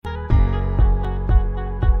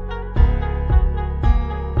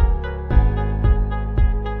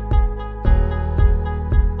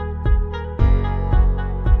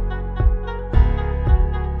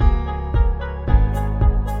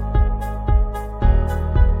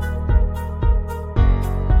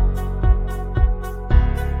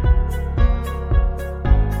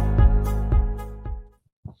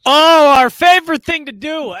our favorite thing to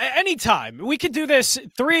do anytime. We could do this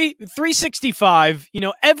 365,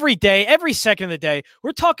 every day, every second of the day.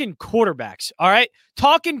 We're talking quarterbacks, all right?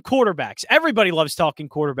 Talking quarterbacks. Everybody loves talking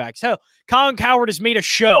quarterbacks. Hell, Colin Cowherd has made a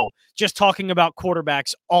show just talking about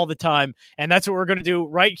quarterbacks all the time, and that's what we're going to do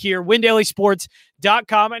right here.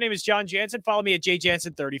 WinDailySports.com. My name is John Jansen. Follow me at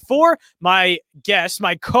JJansen34. My guest,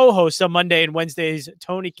 my co-host on Monday and Wednesdays,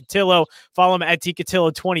 Tony Cotillo. Follow him at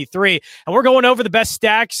tcotillo23. And we're going over the best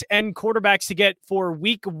stacks and quarterbacks to get for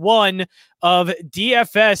week 1 of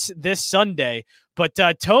DFS this Sunday. But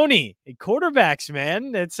Tony, quarterbacks,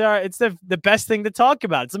 man, it's the best thing to talk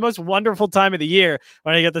about. It's the most wonderful time of the year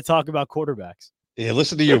when I get to talk about quarterbacks. Yeah,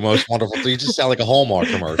 listen to you, most wonderful. You just sound like a Hallmark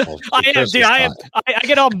commercial. I am, dude. I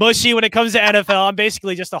get all mushy when it comes to NFL. I'm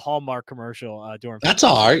basically just a Hallmark commercial. That's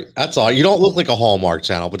all right. That's all right. You don't look like a Hallmark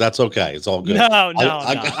channel, but that's okay. It's all good. No.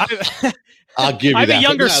 I'll give you that. I have a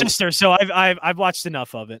younger sister, so I've watched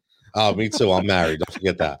enough of it. Oh, me too. I'm married. Don't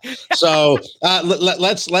forget that. So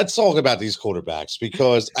let's talk about these quarterbacks,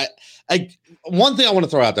 because one thing I want to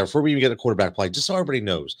throw out there before we even get a quarterback play, just so everybody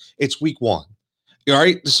knows, it's week 1. All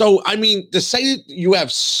right. So, I mean, to say that you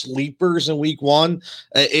have sleepers in week 1,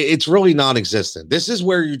 it's really non-existent. This is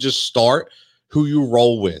where you just start who you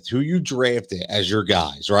roll with, who you drafted as your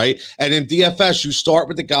guys, right? And in DFS, you start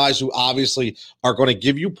with the guys who obviously are going to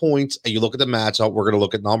give you points, and you look at the matchup. We're going to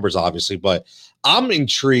look at numbers, obviously, but I'm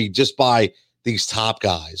intrigued just by these top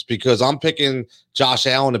guys, because I'm picking Josh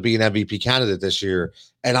Allen to be an MVP candidate this year.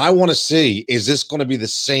 And I want to see, is this going to be the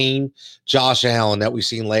same Josh Allen that we've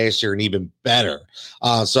seen last year and even better?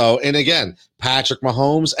 And again, Patrick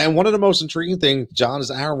Mahomes. And one of the most intriguing things, John,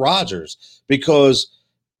 is Aaron Rodgers, because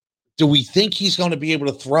do we think he's going to be able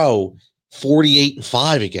to throw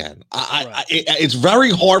 48-5 again? It's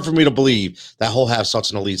very hard for me to believe that he'll have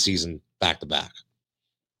such an elite season back to back.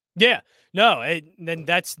 Yeah. No, then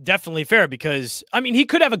that's definitely fair, because, I mean, he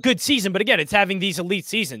could have a good season, but again, it's having these elite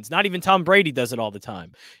seasons. Not even Tom Brady does it all the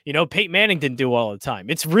time. Peyton Manning didn't do it all the time.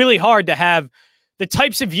 It's really hard to have the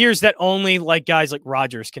types of years that only like guys like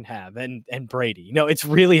Rodgers can have and Brady. It's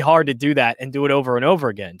really hard to do that and do it over and over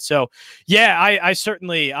again. So, yeah, I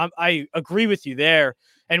certainly I agree with you there.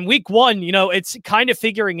 And week 1, it's kind of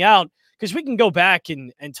figuring out, because we can go back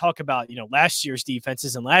and talk about, last year's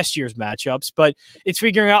defenses and last year's matchups, but it's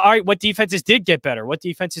figuring out, all right, what defenses did get better, what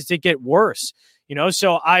defenses did get worse,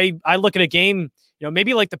 So I look at a game,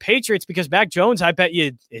 maybe like the Patriots, because Mac Jones, I bet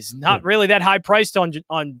you, is not really that high priced on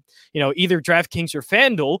either DraftKings or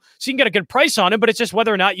FanDuel, so you can get a good price on him, but it's just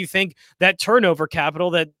whether or not you think that turnover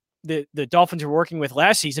capital that the Dolphins were working with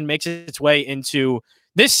last season makes its way into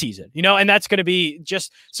this season, and that's going to be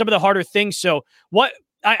just some of the harder things. So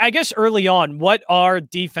I guess early on, what are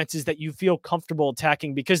defenses that you feel comfortable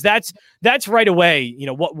attacking? Because that's right away,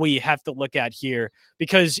 what we have to look at here.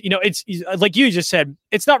 Because, it's like you just said,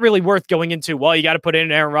 it's not really worth going into, well, you got to put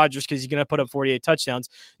in Aaron Rodgers because he's going to put up 48 touchdowns.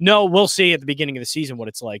 No, we'll see at the beginning of the season what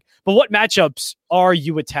it's like. But what matchups are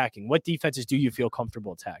you attacking? What defenses do you feel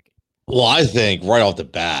comfortable attacking? Well, I think right off the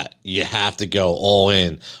bat, you have to go all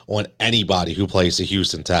in on anybody who plays the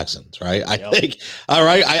Houston Texans, right? I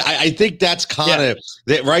think that's kind of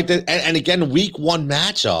that, right? And again, week 1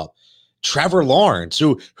 matchup, Trevor Lawrence,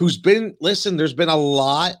 who's been, listen, there's been a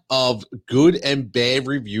lot of good and bad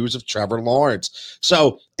reviews of Trevor Lawrence.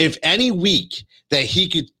 So if any week that he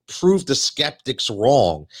could prove the skeptics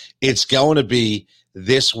wrong, it's going to be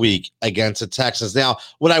this week against the Texans. Now,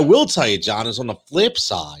 what I will tell you, John, is on the flip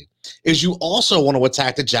side, is you also want to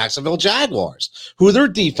attack the Jacksonville Jaguars, who their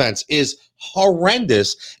defense is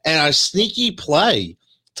horrendous, and a sneaky play,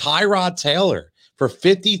 Tyrod Taylor for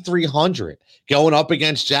 5,300 going up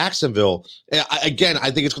against Jacksonville. Again,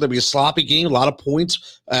 I think it's going to be a sloppy game, a lot of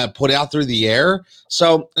points put out through the air.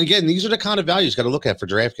 So, again, these are the kind of values you got to look at for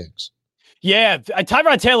DraftKings. Yeah,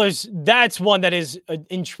 Tyrod Taylor's, that's one that is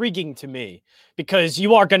intriguing to me, because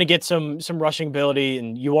you are going to get some rushing ability,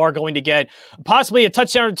 and you are going to get possibly a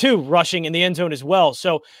touchdown or 2 rushing in the end zone as well.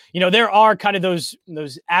 So, there are kind of those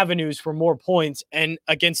avenues for more points, and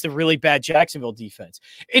against the really bad Jacksonville defense.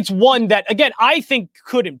 It's one that, again, I think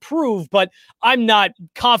could improve, but I'm not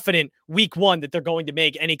confident week 1 that they're going to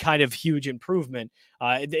make any kind of huge improvement.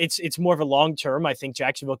 It's more of a long term. I think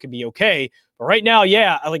Jacksonville can be okay. But right now,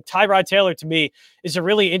 yeah, I like Tyrod Taylor, to me, is a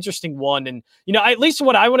really interesting one. And, at least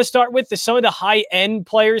what I want to start with is some of the high-end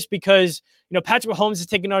players, because, Patrick Mahomes is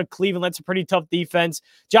taking on Cleveland. That's a pretty tough defense.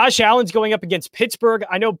 Josh Allen's going up against Pittsburgh.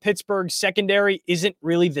 I know Pittsburgh's secondary isn't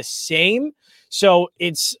really the same. So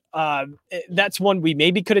it's that's one we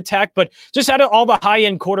maybe could attack. But just out of all the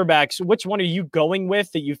high-end quarterbacks, which one are you going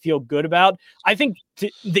with that you feel good about? I think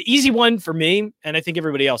the easy one for me, and I think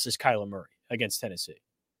everybody else, is Kyler Murray against Tennessee.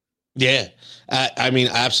 Yeah. I mean,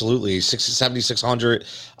 absolutely. 7,600.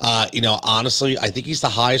 Honestly, I think he's the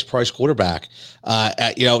highest priced quarterback.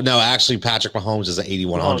 No, actually, Patrick Mahomes is at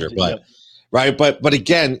 8,100. Mahomes, But yep. right. But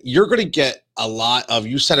again, you're going to get a lot of,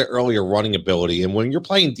 you said it earlier, running ability. And when you're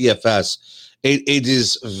playing DFS, it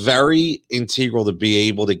is very integral to be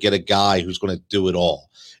able to get a guy who's going to do it all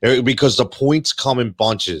because the points come in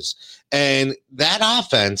bunches. And that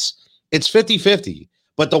offense, it's 50-50.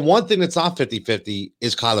 But the one thing that's not 50-50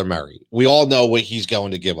 is Kyler Murray. We all know what he's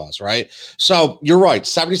going to give us, right? So you're right.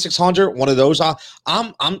 7,600, one of those.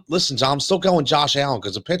 Listen, John, I'm still going Josh Allen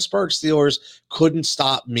because the Pittsburgh Steelers couldn't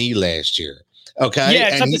stop me last year. Okay. Yeah,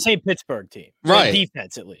 it's not the same Pittsburgh team. Right.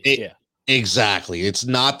 Defense, at least. Yeah. Exactly. It's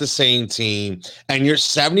not the same team. And you're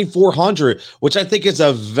 7,400, which I think is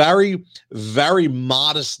a very, very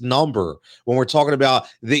modest number when we're talking about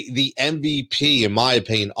the MVP, in my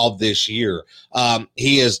opinion, of this year.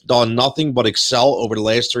 He has done nothing but excel over the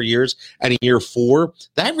last 3 years. And in year 4,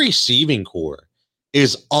 that receiving core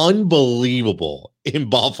is unbelievable in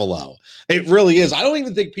Buffalo. It really is. I don't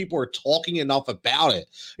even think people are talking enough about it.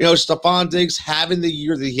 Stephon Diggs having the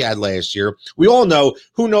year that he had last year. We all know,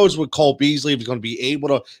 who knows with Cole Beasley, if he's going to be able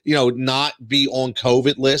to, not be on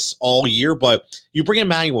COVID lists all year. But you bring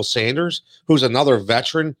Emmanuel Sanders, who's another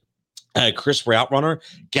veteran, crisp route runner,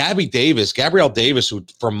 Gabriel Davis, who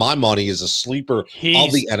for my money is a sleeper of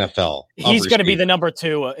the NFL. He's going to be the number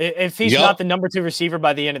 2. If he's not the number 2 receiver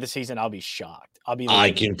by the end of the season, I'll be shocked.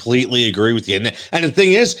 I completely agree with you. And the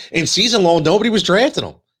thing is, in season long, nobody was drafting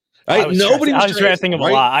him. Right? I was drafting him a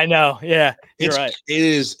lot. I know. Yeah, you're right.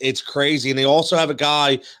 It's crazy. And they also have a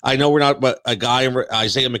guy, I know we're not, but a guy,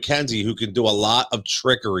 Isaiah McKenzie, who can do a lot of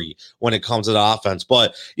trickery when it comes to the offense.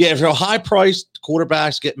 But yeah, if you're high-priced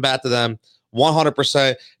quarterbacks, getting back to them,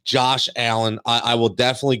 100% Josh Allen. I will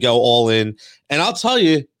definitely go all in. And I'll tell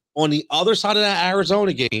you, on the other side of that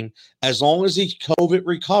Arizona game, as long as he COVID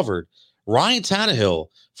recovered, Ryan Tannehill,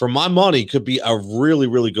 for my money, could be a really,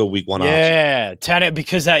 really good week 1 option. Yeah, Tannehill,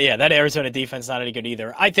 because that Arizona defense not any good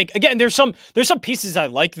either. I think, again, there's some pieces I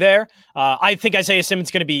like there. I think Isaiah Simmons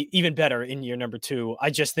is going to be even better in year number 2.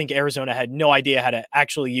 I just think Arizona had no idea how to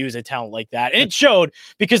actually use a talent like that. And it showed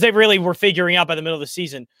because they really were figuring out by the middle of the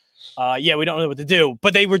season, we don't know what to do,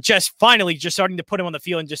 but they were just finally just starting to put him on the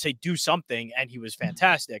field and just say, do something. And he was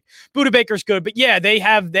fantastic. Budda Baker's good, but yeah, they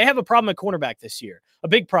have a problem at cornerback this year, a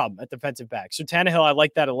big problem at defensive back. So Tannehill, I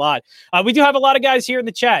like that a lot. We do have a lot of guys here in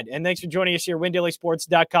the chat, and thanks for joining us here.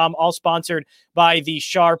 WinDailySports.com, all sponsored by the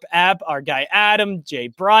Sharp app. Our guy, Adam, Jay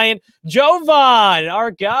Bryant, Jovan,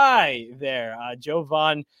 our guy there,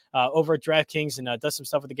 Jovan, over at DraftKings and does some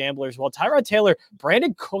stuff with the gamblers. Well, Tyrod Taylor,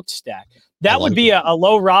 Brandon Cooks stack. That would be a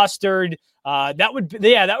low rostered. That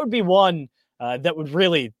would be one that would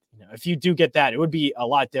really, if you do get that, it would be a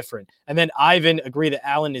lot different. And then Ivan agree that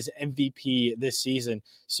Allen is MVP this season.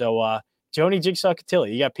 So Joni Jigsaw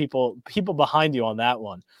Cotilli, you got people behind you on that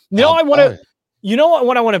one. What I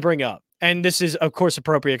want to bring up, and this is of course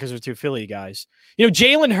appropriate because we're 2 Philly guys.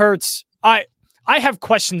 Jalen Hurts, I have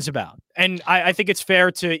questions about. And I think it's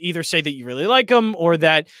fair to either say that you really like him or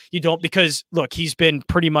that you don't, because look, he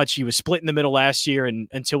was split in the middle last year, and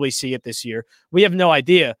until we see it this year, we have no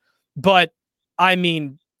idea. But I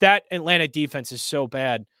mean, that Atlanta defense is so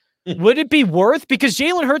bad. Would it be worth, because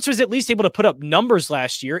Jalen Hurts was at least able to put up numbers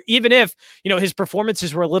last year, even if, his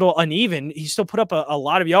performances were a little uneven, he still put up a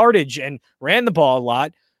lot of yardage and ran the ball a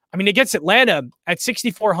lot. I mean, against Atlanta at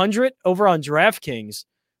 6,400 over on DraftKings,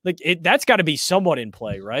 that's got to be somewhat in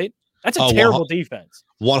play, right? That's a terrible defense.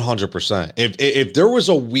 100%. If there was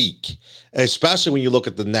a week, especially when you look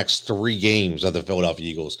at the next 3 games of the Philadelphia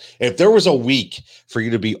Eagles, if there was a week for you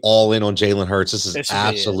to be all in on Jalen Hurts, this is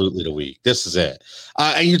absolutely the week. This is it.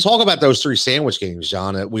 And you talk about those 3 sandwich games,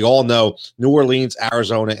 John. We all know New Orleans,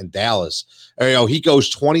 Arizona, and Dallas. He goes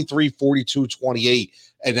 23, 42, 28,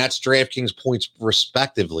 and that's DraftKings points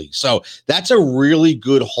respectively. So that's a really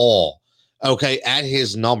good haul, at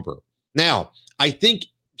his number. Now, I think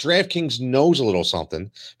DraftKings knows a little something,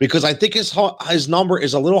 because I think his number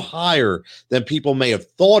is a little higher than people may have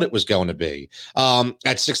thought it was going to be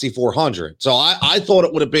at 6,400. So I thought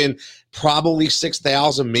it would have been probably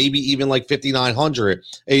 6,000, maybe even like 5,900,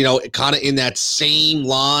 kind of in that same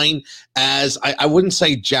line as I wouldn't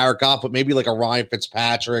say Jared Goff, but maybe like a Ryan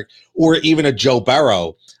Fitzpatrick or even a Joe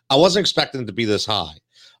Burrow. I wasn't expecting it to be this high.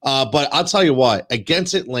 But I'll tell you what,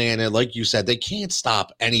 against Atlanta, like you said, they can't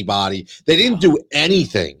stop anybody. They didn't do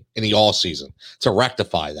anything in the all season to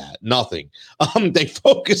rectify that. Nothing. They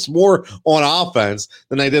focused more on offense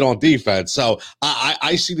than they did on defense. So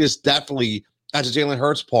I see this definitely at the Jalen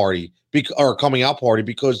Hurts party or coming out party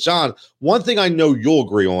because, John, one thing I know you'll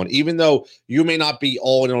agree on, even though you may not be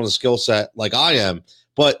all in on the skill set like I am,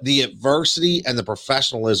 but the adversity and the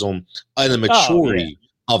professionalism and the maturity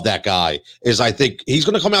of that guy is, I think he's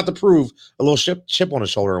going to come out to prove a little chip on his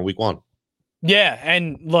shoulder in week 1. Yeah,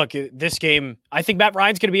 and look, this game, I think Matt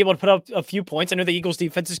Ryan's going to be able to put up a few points. I know the Eagles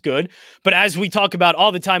defense is good, but as we talk about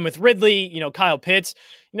all the time with Ridley, Kyle Pitts,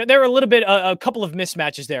 there are a couple of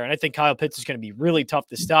mismatches there, and I think Kyle Pitts is going to be really tough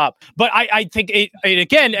to stop. But I think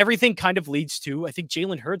again, everything kind of leads to, I think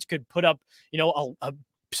Jalen Hurts could put up,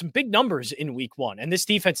 some big numbers in week 1, and this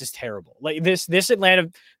defense is terrible. Like this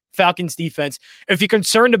Atlanta Falcons defense, if you're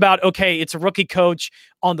concerned about, okay, it's a rookie coach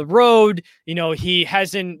on the road,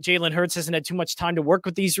 Jalen Hurts hasn't had too much time to work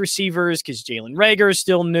with these receivers because Jalen Reagor is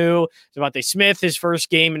still new. Devontae Smith, his first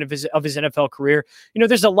game of his NFL career.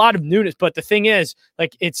 There's a lot of newness, but the thing is,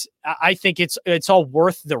 like, I think it's all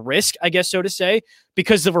worth the risk, I guess, so to say,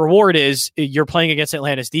 because the reward is you're playing against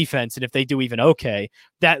Atlanta's defense. And if they do even okay,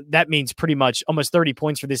 that means pretty much almost 30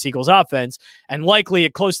 points for this Eagles offense and likely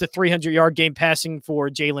a close to 300-yard game passing for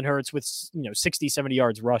Jalen Hurts with, 60, 70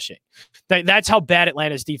 yards rushing. That's how bad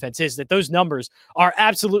Atlanta's defense is, that those numbers are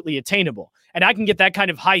absolutely attainable. And I can get that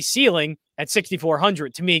kind of high ceiling at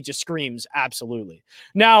 6,400. To me, just screams absolutely.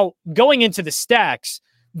 Now, going into the stacks,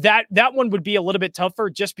 that one would be a little bit tougher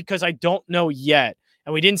just because I don't know yet.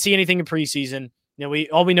 And we didn't see anything in preseason.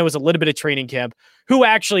 All we know is a little bit of training camp. Who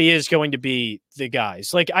actually is going to be the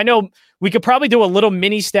guys? Like, I know we could probably do a little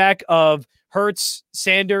mini stack of Hurts,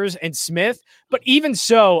 Sanders, and Smith. But even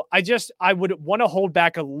so, I would want to hold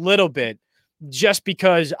back a little bit just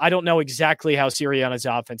because I don't know exactly how Sirianni's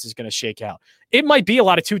offense is going to shake out. It might be a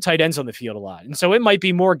lot of 2 tight ends on the field a lot. And so it might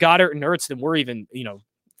be more Goddard and Hurts than we're even,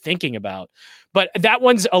 thinking about. But that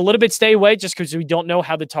one's a little bit stay away just because we don't know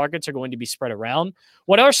how the targets are going to be spread around.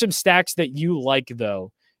 What are some stacks that you like,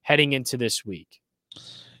 though, heading into this week?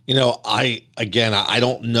 I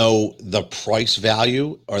don't know the price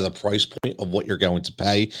value or the price point of what you're going to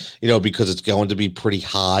pay, because it's going to be pretty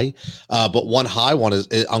high. But one high one is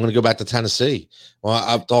I'm going to go back to Tennessee. Well,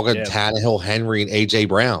 I'm talking Tannehill, Henry, and A.J.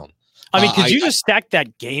 Brown. Could you just stack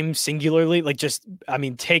that game singularly? Like,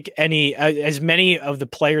 take as many of the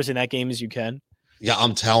players in that game as you can. Yeah,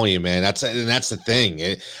 I'm telling you, man. That's the thing,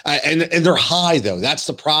 and they're high though. That's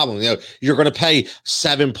the problem. You're going to pay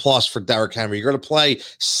 7+ for Derrick Henry. You're going to play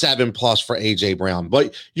 7+ for AJ Brown,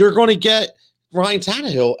 but you're going to get Ryan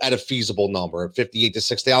Tannehill at a feasible number at 58 to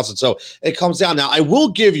 6,000. So it comes down. Now, I'm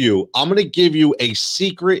going to give you a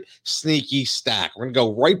secret, sneaky stack. We're going to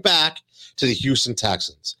go right back to the Houston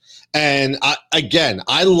Texans. And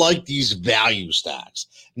I like these value stacks.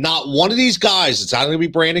 Not one of these guys, it's not going to be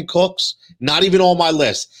Brandon Cooks, not even on my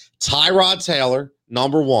list. Tyrod Taylor,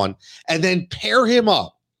 number 1, and then pair him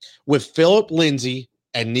up with Phillip Lindsay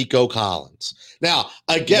and Nico Collins. Now,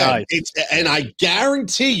 again, and I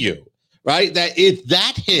guarantee you, right, that if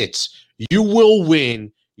that hits, you will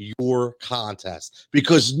win your contest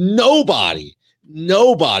because nobody,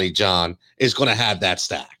 John, is going to have that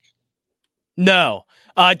stack. No.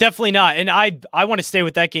 Definitely not. And I want to stay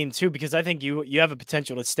with that game too, because I think you have a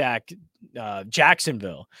potential to stack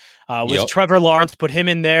Jacksonville with Trevor Lawrence, put him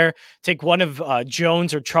in there, take one of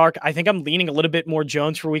Jones or Chark. I think I'm leaning a little bit more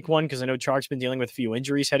Jones for week 1 because I know Chark's been dealing with a few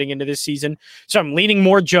injuries heading into this season. So I'm leaning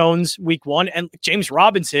more Jones week 1 and James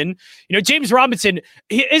Robinson. James Robinson,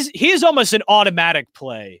 he is almost an automatic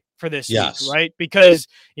play for this week, right? Because,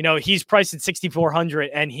 he's priced at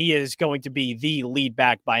 6,400 and he is going to be the lead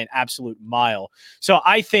back by an absolute mile. So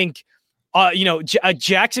I think, a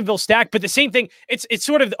Jacksonville stack, but the same thing, it's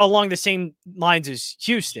sort of along the same lines as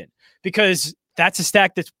Houston, because that's a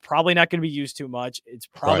stack that's probably not going to be used too much. It's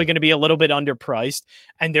probably going to be a little bit underpriced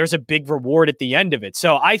and there's a big reward at the end of it.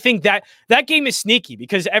 So I think that game is sneaky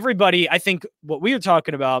because everybody, I think what we were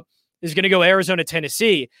talking about is going to go Arizona,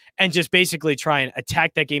 Tennessee, and just basically try and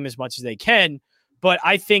attack that game as much as they can. But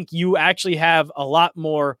I think you actually have a lot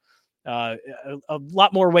more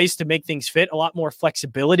ways to make things fit, a lot more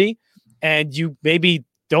flexibility, and you maybe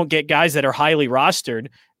don't get guys that are highly rostered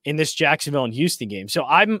in this Jacksonville and Houston game. So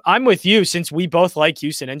I'm with you, since we both like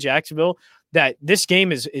Houston and Jacksonville, that this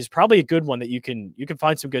game is probably a good one that you can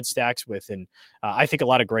find some good stacks with, and I think a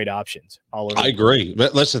lot of great options all over. I agree.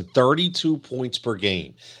 But listen, 32 points per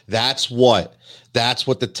game. That's what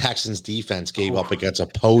the Texans defense gave up against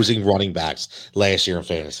opposing running backs last year in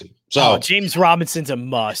fantasy. So James Robinson's a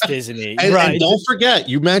must, isn't he? And don't forget,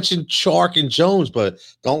 you mentioned Chark and Jones, but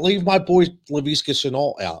don't leave my boy Laviska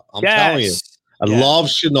Shenault out. I'm telling you. I love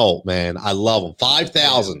Shenault, man. I love him.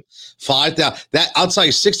 5,000. That I'll tell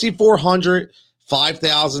you, 6,400,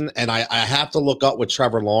 5,000, and I have to look up what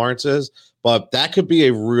Trevor Lawrence is, but that could be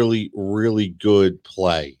a really, really good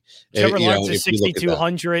play. Trevor Lawrence is if you look at that.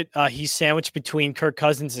 6,200. He's sandwiched between Kirk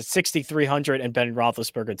Cousins at 6,300 and Ben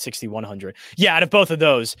Roethlisberger at 6,100. Yeah, out of both of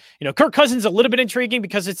those, Kirk Cousins is a little bit intriguing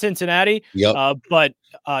because it's Cincinnati. Yep. But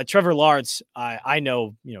Trevor Lawrence, I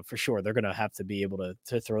know, for sure they're going to have to be able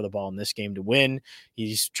to throw the ball in this game to win.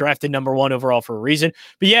 He's drafted number 1 overall for a reason.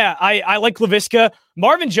 But yeah, I like Laviska.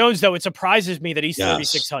 Marvin Jones, though, it surprises me that he's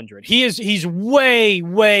 3,600. He's way,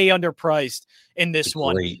 way underpriced in this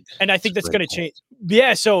one. And I think that's going to change.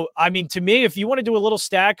 Yeah. So, I mean, to me, if you want to do a little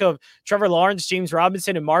stack of Trevor Lawrence, James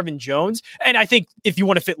Robinson, and Marvin Jones, and I think if you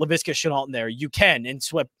want to fit Laviska Shenault in there, you can and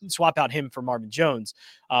swap out him for Marvin Jones.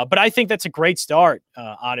 But I think that's a great start,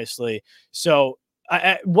 honestly. So,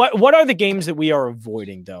 what are the games that we are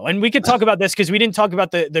avoiding, though? And we could talk about this because we didn't talk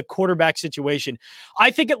about the quarterback situation.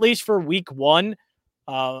 I think at least for week 1,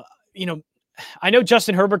 I know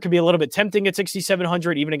Justin Herbert could be a little bit tempting at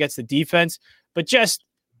 6,700, even against the defense, but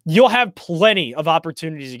you'll have plenty of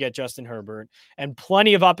opportunities to get Justin Herbert and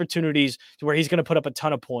plenty of opportunities to where he's going to put up a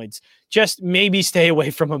ton of points. Just maybe stay away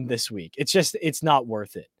from him this week. It's not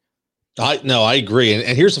worth it. I agree.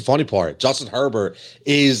 And here's the funny part. Justin Herbert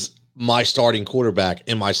is my starting quarterback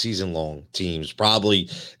in my season-long teams, probably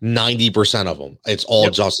 90% of them. It's all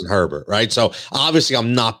Justin Herbert, right? So obviously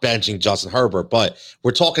I'm not benching Justin Herbert, but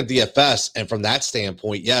we're talking DFS. And from that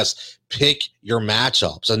standpoint, yes, pick your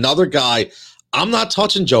matchups. Another guy, I'm not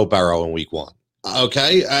touching Joe Burrow in week 1.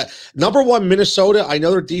 Okay. Number 1, Minnesota. I know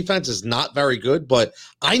their defense is not very good, but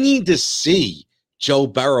I need to see Joe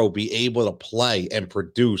Burrow be able to play and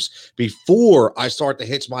produce before I start to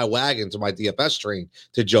hitch my wagon to my DFS train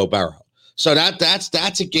to Joe Burrow. So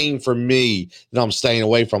that's a game for me that I'm staying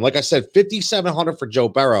away from. Like I said, 5,700 for Joe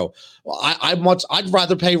Burrow. Well, I'd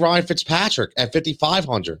rather pay Ryan Fitzpatrick at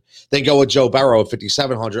 5,500 than go with Joe Burrow at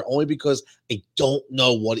 5,700, only because I don't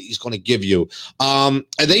know what he's going to give you. And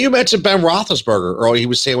then you mentioned Ben Roethlisberger earlier. He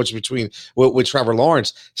was sandwiched between with Trevor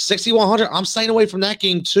Lawrence, 6,100. I'm staying away from that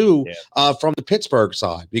game too, from the Pittsburgh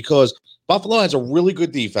side, because Buffalo has a really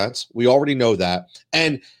good defense. We already know that,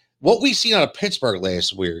 and what we seen out of Pittsburgh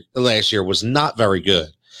last year was not very good.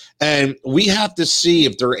 And we have to see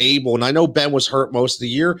if they're able, and I know Ben was hurt most of the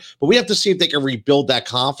year, but we have to see if they can rebuild that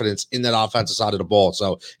confidence in that offensive side of the ball.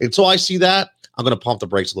 So until I see that, I'm going to pump the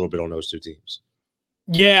brakes a little bit on those two teams.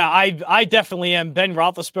 Yeah, I definitely am. Ben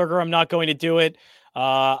Roethlisberger, I'm not going to do it.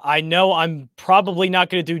 I know I'm probably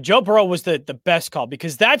not going to do. Joe Burrow was the best call,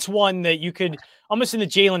 because that's one that you could almost in the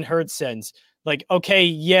Jalen Hurts sense. Like, okay,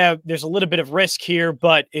 yeah, there's a little bit of risk here,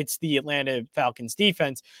 but it's the Atlanta Falcons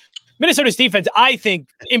defense. Minnesota's defense, I think,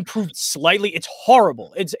 improved slightly. It's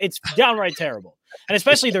horrible. It's downright terrible. And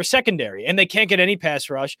especially their secondary, and they can't get any pass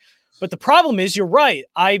rush. But the problem is, you're right.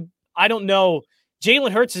 I don't know.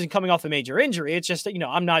 Jalen Hurts isn't coming off a major injury. It's just,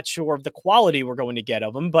 I'm not sure of the quality we're going to get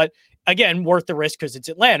of him. But again, worth the risk because it's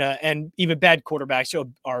Atlanta, and even bad quarterbacks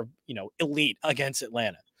are elite against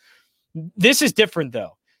Atlanta. This is different,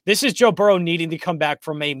 though. This is Joe Burrow needing to come back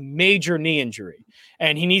from a major knee injury,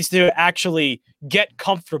 and he needs to actually get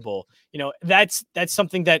comfortable. That's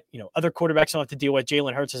something that, other quarterbacks don't have to deal with.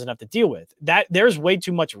 Jalen Hurts doesn't have to deal with that. There's way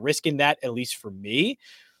too much risk in that, at least for me,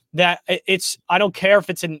 that I don't care if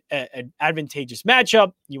it's an advantageous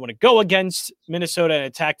matchup. You want to go against Minnesota and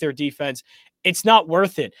attack their defense. It's not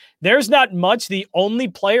worth it. There's not much. The only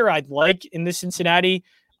player I'd like in the Cincinnati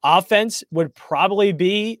offense would probably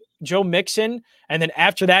be Joe Mixon. And then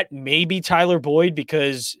after that, maybe Tyler Boyd,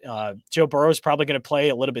 because Joe Burrow is probably going to play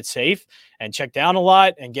a little bit safe and check down a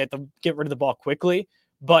lot and get rid of the ball quickly.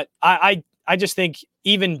 But I just think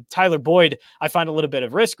even Tyler Boyd, I find a little bit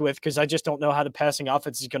of risk with, because I just don't know how the passing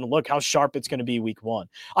offense is going to look, how sharp it's going to be week 1.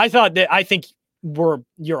 I think you're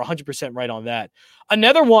 100% right on that.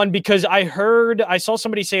 Another one, because I saw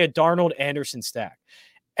somebody say a Darnold Anderson stack,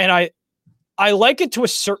 and I like it to a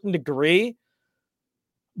certain degree,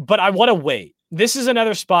 but I want to wait. This is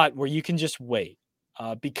another spot where you can just wait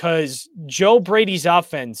because Joe Brady's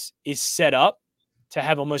offense is set up to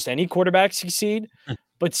have almost any quarterback succeed,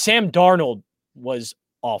 but Sam Darnold was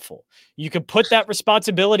awful. You could put that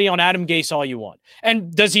responsibility on Adam Gase all you want.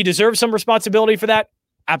 And does he deserve some responsibility for that?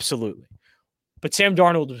 Absolutely. But Sam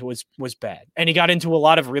Darnold was bad, and he got into a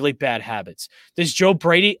lot of really bad habits. Does Joe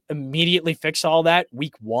Brady immediately fix all that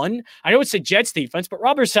week 1? I know it's the Jets defense, but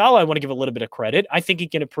Robert Saleh, I want to give a little bit of credit. I think he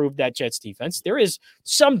can improve that Jets defense. There is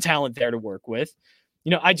some talent there to work with.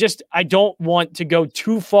 I don't want to go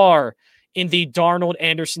too far in the Darnold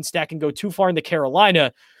Anderson stack and go too far into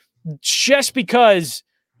Carolina, just because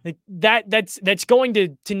that's going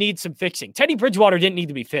to need some fixing. Teddy Bridgewater didn't need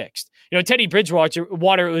to be fixed. Teddy Bridgewater,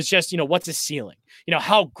 it was just, what's his ceiling?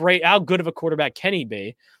 How good of a quarterback can he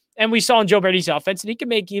be? And we saw in Joe Brady's offense, and he can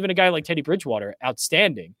make even a guy like Teddy Bridgewater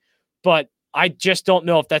outstanding. But I just don't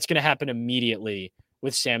know if that's going to happen immediately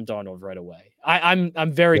with Sam Darnold right away.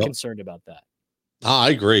 I'm very concerned about that.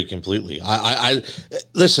 I agree completely. I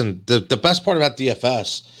listen, the best part about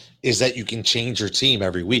DFS is that you can change your team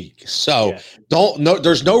every week. So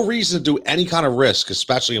there's no reason to do any kind of risk,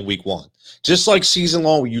 especially in week 1. Just like season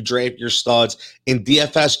long, when you draft your studs in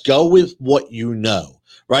DFS, go with what you know,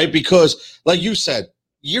 right? Because like you said,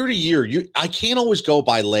 year to year, I can't always go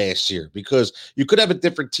by last year because you could have a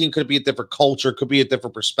different team, could be a different culture, could be a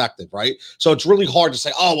different perspective, right? So it's really hard to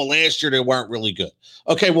say, oh, well, last year they weren't really good.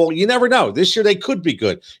 Okay, well, you never know. This year they could be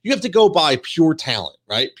good. You have to go by pure talent,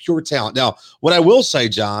 right? Pure talent. Now, what I will say,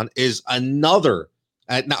 John, is another,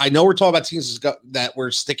 I know we're talking about teams that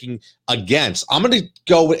we're sticking against. I'm going to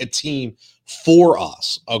go with a team for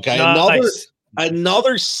us, okay? Nice.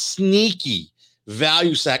 Another sneaky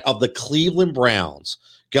value stack of the Cleveland Browns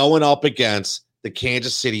going up against the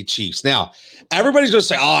Kansas City Chiefs. Now, everybody's going to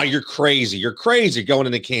say, oh, you're crazy. You're crazy going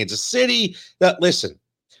into Kansas City. Listen,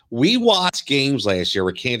 we watched games last year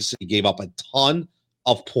where Kansas City gave up a ton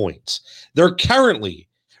of points. They're currently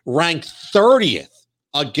ranked 30th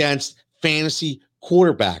against fantasy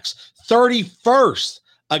quarterbacks, 31st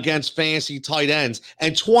against fantasy tight ends,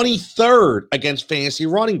 and 23rd against fantasy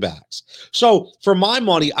running backs. So for my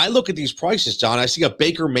money, I look at these prices, John. I see a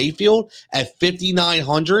Baker Mayfield at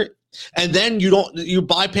 5,900, and then you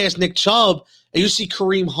bypass Nick Chubb, and you see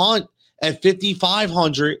Kareem Hunt at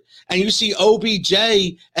 5,500, and you see OBJ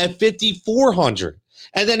at 5,400.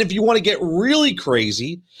 And then if you want to get really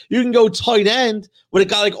crazy, you can go tight end with a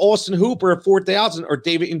guy like Austin Hooper at 4,000 or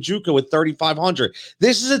David Njoku at 3,500.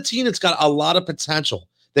 This is a team that's got a lot of potential.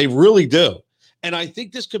 They really do. And I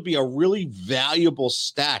think this could be a really valuable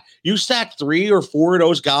stack. You stack 3 or 4 of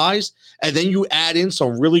those guys, and then you add in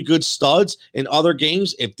some really good studs in other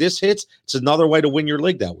games. If this hits, it's another way to win your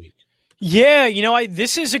league that week. Yeah,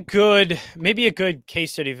 this is maybe a good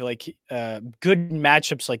case study for like good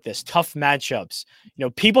matchups like this, tough matchups.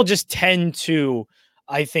 People just tend to,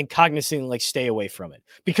 I think, cognizantly like stay away from it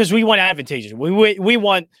because we want advantages. We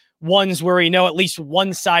want ones where at least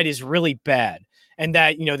one side is really bad. And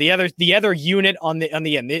that, the other unit on the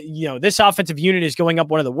end, this offensive unit is going up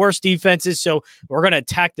one of the worst defenses. So we're going to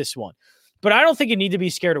attack this one. But I don't think you need to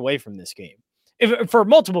be scared away from this game for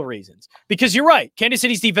multiple reasons, because you're right. Kansas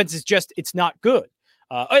City's defense is it's not good.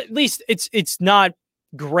 At least it's not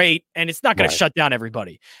great, and it's not going to shut down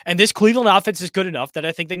everybody. And this Cleveland offense is good enough that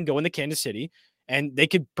I think they can go into Kansas City and they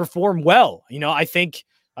could perform well. I think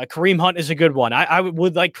Kareem Hunt is a good one. I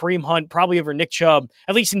would like Kareem Hunt probably over Nick Chubb,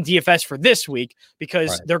 at least in DFS for this week,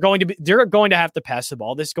 because they're going to have to pass the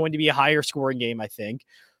ball. This is going to be a higher scoring game, I think.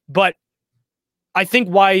 But I think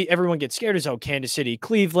why everyone gets scared is, Kansas City,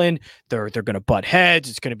 Cleveland, they're going to butt heads.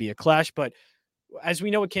 It's going to be a clash. But as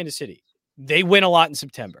we know with Kansas City, they win a lot in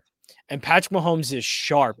September. And Patrick Mahomes is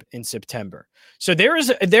sharp in September. So there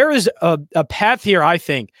is a path here, I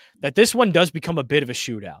think, that this one does become a bit of a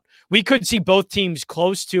shootout. We could see both teams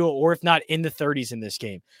close to, or if not in the 30s in this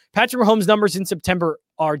game. Patrick Mahomes' numbers in September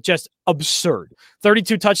are just absurd.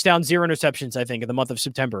 32 touchdowns, 0 interceptions, I think, in the month of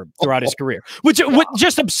September throughout his career, which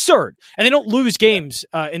just absurd. And they don't lose games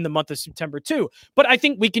in the month of September too. But I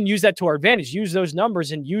think we can use that to our advantage, use those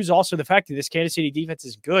numbers, and use also the fact that this Kansas City defense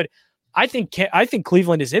is good. I think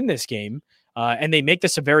Cleveland is in this game, and they make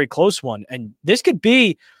this a very close one. And this could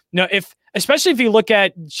be, especially if you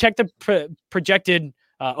check the projected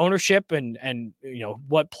ownership and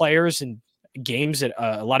what players and games that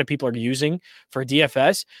a lot of people are using for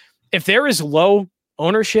DFS. If there is low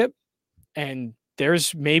ownership and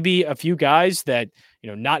there's maybe a few guys that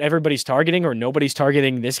not everybody's targeting or nobody's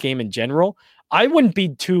targeting this game in general, I wouldn't be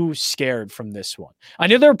too scared from this one. I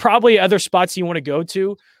know there are probably other spots you want to go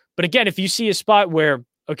to. But again, if you see a spot where,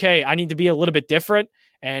 I need to be a little bit different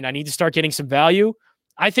and I need to start getting some value,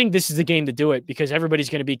 I think this is the game to do it because everybody's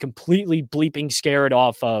going to be completely bleeping scared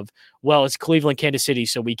off of, it's Cleveland, Kansas City,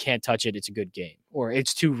 so we can't touch it. It's a good game, or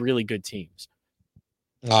it's two really good teams.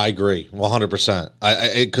 I agree 100%.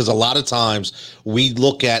 Because a lot of times we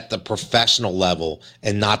look at the professional level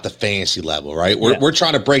and not the fantasy level, right? We're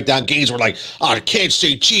trying to break down games. We're like, the Kansas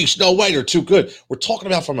City Chiefs, no way, they're too good. We're talking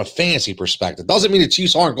about from a fantasy perspective. Doesn't mean the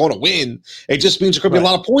Chiefs aren't going to win. It just means there could be a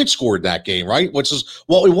lot of points scored that game, right? Which is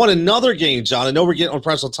what we want. Another game, John. I know we're getting on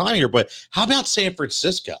personal time here, but how about San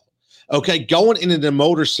Francisco? Okay, going into the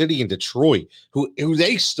Motor City in Detroit, who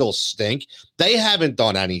they still stink. They haven't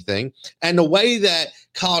done anything. And the way that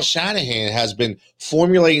Kyle Shanahan has been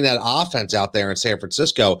formulating that offense out there in San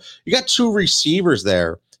Francisco, you got 2 receivers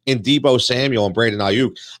there in Deebo Samuel and Brandon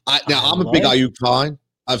Ayuk. I'm a big Ayuk fan.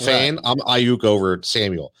 a fan. I'm Ayuk over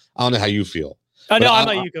Samuel. I don't know how you feel. No, I'm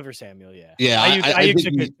Ayuk over Samuel. Yeah. Yeah. Ayuk's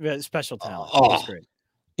a good special talent. He's great.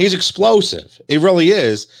 He's explosive. It really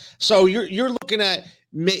is. So you're looking at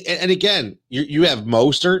me, and again, you have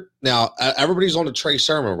Mostert. Now everybody's on the Trey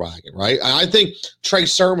Sermon wagon, right? And I think Trey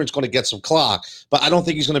Sermon's going to get some clock, but I don't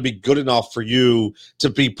think he's going to be good enough for you to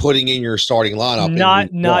be putting in your starting lineup.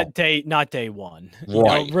 Not day one.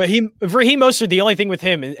 Right. You know, Raheem Mostert. The only thing with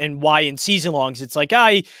him and why in season longs it's like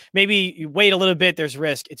maybe you wait a little bit. There's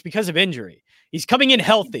risk. It's because of injury. He's coming in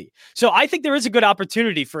healthy. So I think there is a good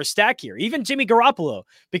opportunity for a stack here. Even Jimmy Garoppolo,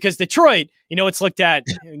 because Detroit, it's looked at,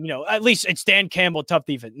 at least it's Dan Campbell, tough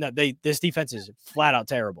defense. No, this defense is flat out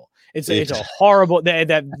terrible. It's a horrible, they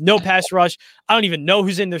have no pass rush. I don't even know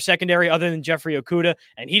who's in their secondary other than Jeffrey Okudah,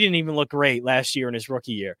 and he didn't even look great last year in his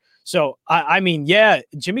rookie year. So,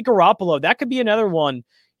 Jimmy Garoppolo, that could be another one,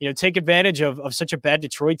 take advantage of such a bad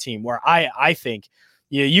Detroit team where I think,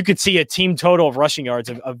 you could see a team total of rushing yards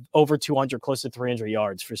of over 200, close to 300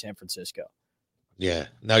 yards for San Francisco. Yeah,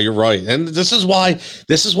 no, you're right. And this is why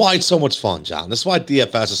it's so much fun, John. This is why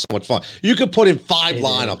DFS is so much fun. You could put in 5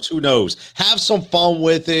 lineups, who knows? Have some fun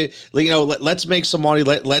with it. Let's make some money.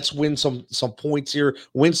 Let's win some points here,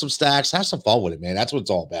 win some stacks, have some fun with it, man. That's what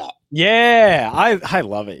it's all about. Yeah, I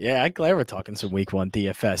love it. Yeah, I'm glad we're talking some week 1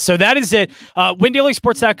 DFS. So that is it.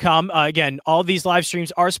 WinDailySports.com. Again, all these live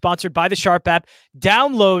streams are sponsored by the Sharp app.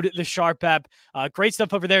 Download the Sharp app. Great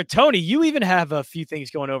stuff over there. Tony, you even have a few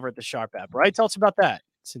things going over at the Sharp app, right? Tell us about that.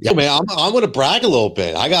 Yeah, man, I'm going to brag a little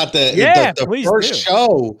bit. I got the first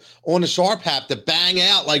show on the Sharp app to bang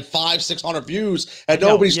out like 500-600 views that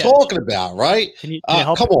nobody's talking about, right? Can you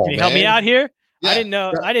help me out here? Yeah,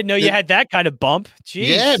 I didn't know you had that kind of bump. Jeez.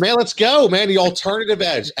 Yeah, man, let's go, man. The Alternative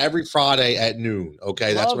Edge every Friday at noon.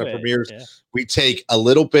 Okay, that's when it premieres. Yeah. We take a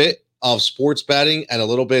little bit of sports betting and a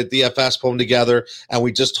little bit of DFS put them together, and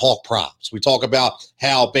we just talk props. We talk about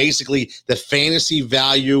how basically the fantasy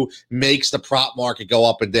value makes the prop market go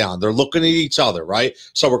up and down. They're looking at each other, right?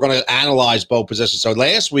 So we're going to analyze both positions. So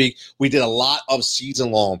last week we did a lot of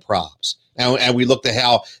season-long props. And we looked at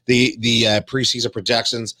how the preseason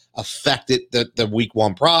projections affected the week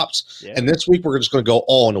 1 props. Yeah. And this week, we're just going to go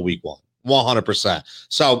all in the week 1, 100%.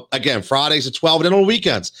 So, again, Fridays at 12, and then on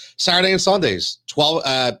weekends, Saturday and Sundays, 12.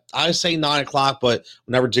 I say 9 o'clock, but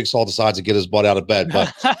whenever Jigsaw decides to get his butt out of bed.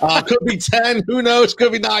 But could be 10, who knows?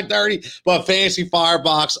 Could be 9:30. But Fantasy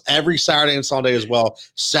Firebox every Saturday and Sunday as well.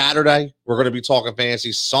 Saturday, we're going to be talking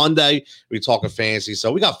fantasy. Sunday, we're talking fantasy.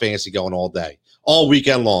 So, we got fantasy going all day. All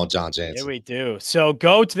weekend long, John Jansen. Yeah, we do. So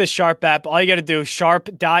go to the Sharp app. All you got to do is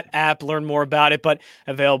sharp.app, learn more about it, but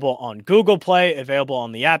available on Google Play, available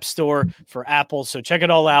on the App Store for Apple. So check it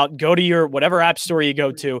all out. Go to your whatever app store you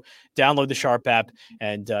go to, download the Sharp app.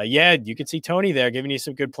 And you can see Tony there giving you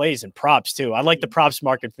some good plays and props too. I like the props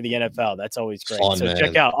market for the NFL. That's always great. Fun, so man.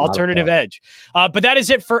 Check out Alternative Edge. But that is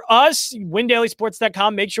it for us.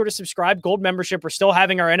 WinDailySports.com. Make sure to subscribe. Gold membership. We're still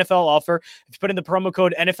having our NFL offer. If you put in the promo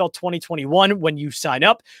code NFL 2021 when you sign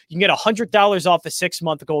up, you can get $100 off a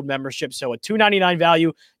 6-month gold membership. So a $299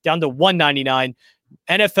 value down to $199.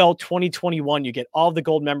 NFL 2021, you get all the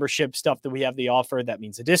gold membership stuff that we have the offer. That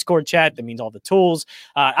means the Discord chat. That means all the tools.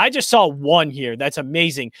 I just saw one here. That's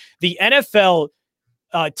amazing. The NFL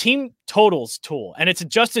team totals tool, and it's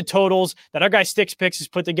adjusted totals that our guy Sticks Picks has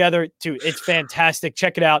put together too. It's fantastic.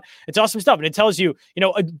 Check it out. It's awesome stuff. And it tells you,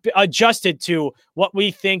 adjusted to what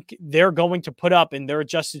we think they're going to put up in their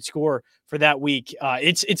adjusted score for that week.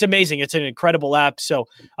 It's amazing. It's an incredible app. So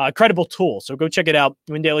incredible tool. So go check it out.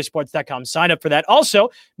 WinDailySports.com. Sign up for that. Also,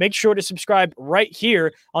 make sure to subscribe right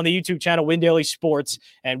here on the YouTube channel, Win Daily Sports.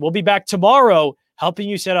 And we'll be back tomorrow helping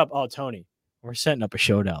you set up. Oh, Tony, we're setting up a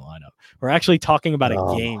showdown lineup. We're actually talking about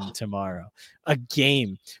a game tomorrow. A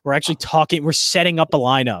game. We're actually talking. We're setting up a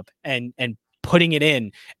lineup and putting it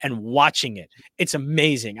in and watching it. It's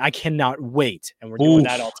amazing. I cannot wait. And we're doing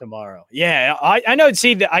that all tomorrow. Yeah, I know.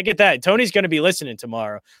 See, that I get that. Tony's going to be listening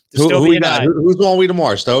tomorrow. Who's on we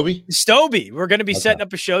tomorrow? Stoby? We're going to be setting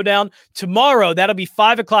up a showdown tomorrow. That'll be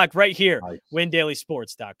 5 o'clock right here. Nice.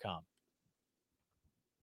 WinDailySports.com.